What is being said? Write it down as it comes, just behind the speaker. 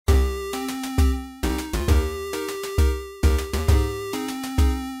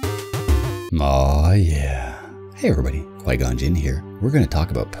Oh yeah. Hey everybody, QuiteGoneJin here. We're going to talk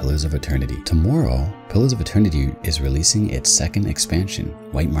about Pillars of Eternity. Tomorrow, Pillars of Eternity is releasing its second expansion,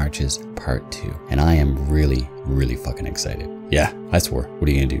 White Marches Part 2. And I am really fucking excited. Yeah, I swore. What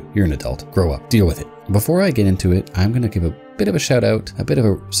are you going to do? You're an adult. Grow up. Deal with it. Before I get into it, I'm going to give a bit of a shout out,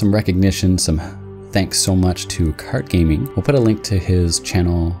 some recognition, some thanks so much to KartGaming. We'll put a link to his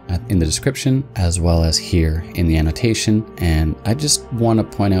channel in the description as well as here in the annotation. And I just want to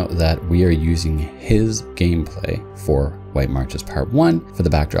point out that we are using his gameplay for White Marches Part 1 for the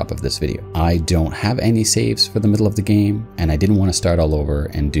backdrop of this video. I don't have any saves for the middle of the game, and I didn't want to start all over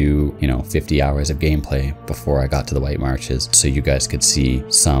and do, 50 hours of gameplay before I got to the White Marches, so you guys could see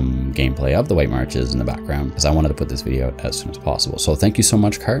some gameplay of the White Marches in the background, because I wanted to put this video out as soon as possible. So thank you so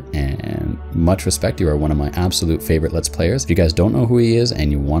much, Kart, and much respect. You are one of my absolute favorite Let's Players. If you guys don't know who he is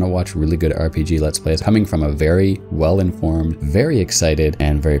and you want to watch really good RPG Let's Plays coming from a very well-informed, very excited,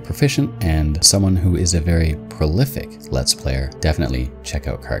 and very proficient, and someone who is a very prolific Let's Player, definitely check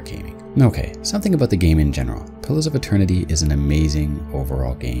out KartGaming. Okay, something about the game in general. Pillars of Eternity is an amazing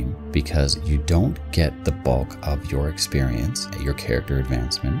overall game because you don't get the bulk of your experience, your character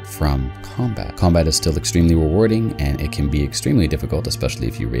advancement from combat. Combat is still extremely rewarding and it can be extremely difficult, especially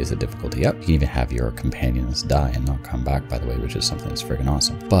if you raise the difficulty up. You can even have your companions die and not come back, by the way, which is something that's friggin'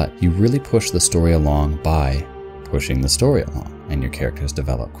 awesome. But you really push the story along by pushing the story along, and your characters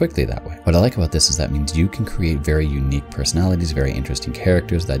develop quickly that way. What I like about this is that means you can create very unique personalities, very interesting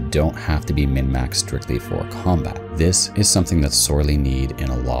characters that don't have to be min-maxed strictly for combat. This is something that's sorely needed in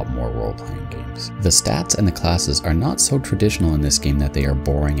a lot more role-playing games. The stats and the classes are not so traditional in this game that they are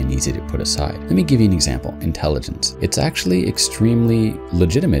boring and easy to put aside. Let me give you an example. Intelligence. It's actually extremely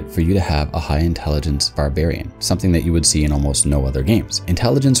legitimate for you to have a high intelligence barbarian, something that you would see in almost no other games.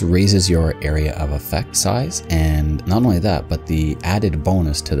 Intelligence raises your area of effect size, and not only that, but the added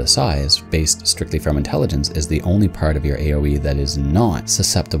bonus to the size based strictly from intelligence is the only part of your AoE that is not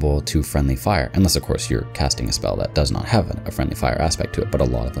susceptible to friendly fire, unless of course you're casting a spell that does not have a friendly fire aspect to it, but a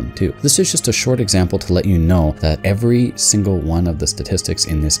lot of them do. This is just a short example to let you know that every single one of the statistics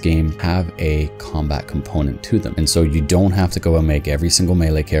in this game have a combat component to them, and so you don't have to go and make every single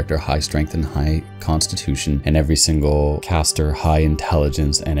melee character high strength and high constitution, and every single caster high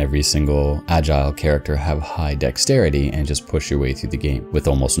intelligence, and every single agile character have high dexterity and just push your way through the game with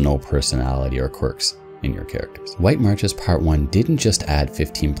almost no personality or quirks in your characters. White Marches Part 1 didn't just add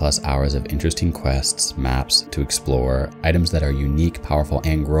 15+ hours of interesting quests, maps to explore, items that are unique, powerful,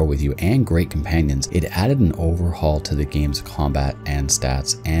 and grow with you, and great companions. It added an overhaul to the game's combat and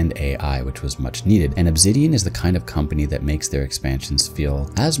stats and AI, which was much needed. And Obsidian is the kind of company that makes their expansions feel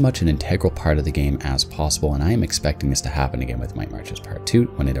as much an integral part of the game as possible, and I am expecting this to happen again with White Marches Part 2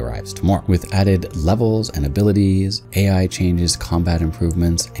 when it arrives tomorrow. With added levels and abilities, AI changes, combat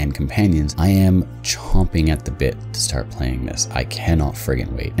improvements, and companions, I am chomping at the bit to start playing this. I cannot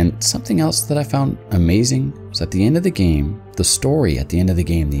friggin' wait. And something else that I found amazing was at the end of the game, the story at the end of the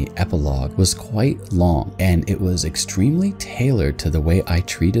game, the epilogue, was quite long, and it was extremely tailored to the way I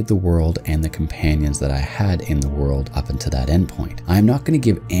treated the world and the companions that I had in the world up until that endpoint. I'm not going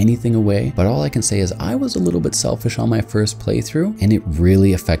to give anything away, but all I can say is I was a little bit selfish on my first playthrough, and it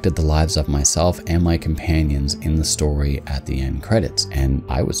really affected the lives of myself and my companions in the story at the end credits, and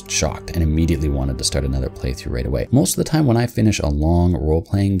I was shocked and immediately wanted to start another playthrough right away. Most of the time when I finish a long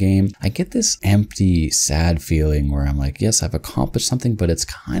role-playing game, I get this empty, sad feeling where I'm like, yes, I've accomplished something, but it's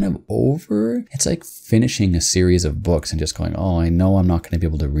kind of over. It's like finishing a series of books and just going, oh, I know I'm not going to be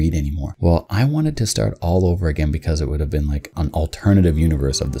able to read anymore. Well, I wanted to start all over again because it would have been like an alternative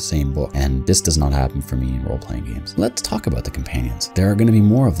universe of the same book, and this does not happen for me in role-playing games. Let's talk about the companions. There are going to be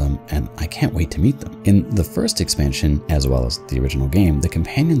more of them, and I can't wait to meet them. In the first expansion, as well as the original game, the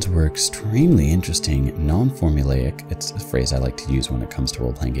companions were extremely interesting, non-formulaic. It's a phrase I like to use when it comes to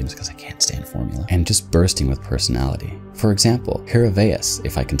role-playing games because I can't stand formula, and just bursting with personality. For example, Hiraveus,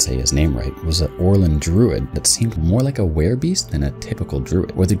 if I can say his name right, was an Orlan druid that seemed more like a werebeast than a typical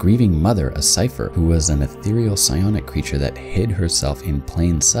druid. Or the Grieving Mother, a Cipher, who was an ethereal psionic creature that hid herself in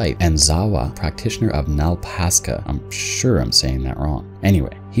plain sight. And Zawa, practitioner of Nalpaska. I'm sure I'm saying that wrong.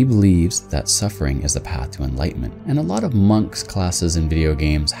 Anyway, he believes that suffering is the path to enlightenment. And a lot of monks classes in video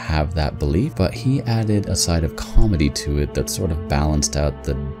games have that belief, but he added a side of comedy to it that sort of balanced out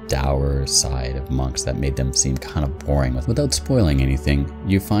the dour side of monks that made them seem kind of boring. Without spoiling anything,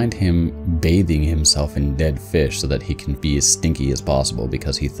 you find him bathing himself in dead fish so that he can be as stinky as possible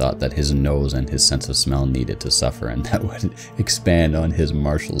because he thought that his nose and his sense of smell needed to suffer, and that would expand on his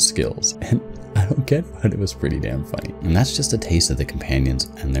martial skills. And I don't get it, but it was pretty damn funny. And that's just a taste of the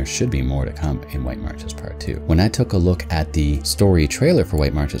companions, and there should be more to come in White Marches Part 2. When I took a look at the story trailer for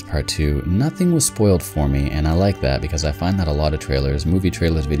White Marches Part 2, nothing was spoiled for me, and I like that because I find that a lot of trailers, movie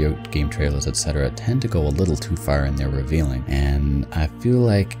trailers, video game trailers, etc., tend to go a little too far in their revealing, and I feel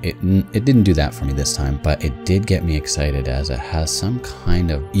like it didn't do that for me this time, but it did get me excited as it has some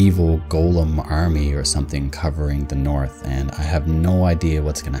kind of evil golem army or something covering the north, and I have no idea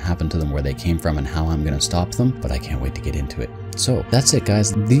what's going to happen to them, where they came from, and how I'm going to stop them, but I can't wait to get into it. So that's it,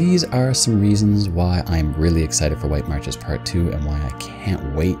 guys. These are some reasons why I'm really excited for White Marches Part 2 and why I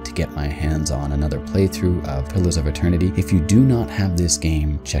can't wait to get my hands on another playthrough of Pillars of Eternity. If you do not have this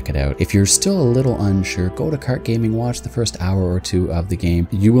game, check it out. If you're still a little unsure, go to KartGaming, watch the first hour or two of the game.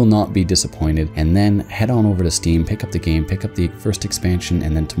 You will not be disappointed, and then head on over to Steam, pick up the game, pick up the first expansion,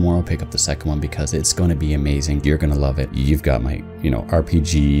 and then tomorrow pick up the second one because it's going to be amazing. You're going to love it. You've got my,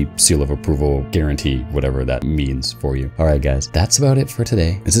 RPG seal of approval guarantee, whatever that means for you. All right, guys. That's about it for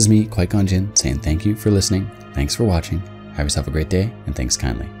today. This is me, QuiteGoneJin, saying thank you for listening. Thanks for watching. Have yourself a great day, and thanks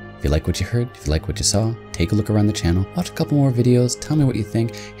kindly. If you like what you heard, if you like what you saw, take a look around the channel, watch a couple more videos, tell me what you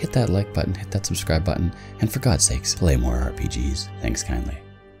think, hit that like button, hit that subscribe button, and for God's sakes, play more RPGs. Thanks kindly.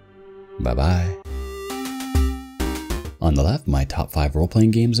 Bye-bye. On the left, my top 5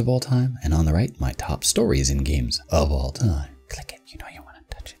 role-playing games of all time, and on the right, my top stories in games of all time. Click it, you know you want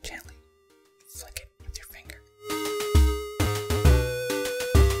to touch it, channel.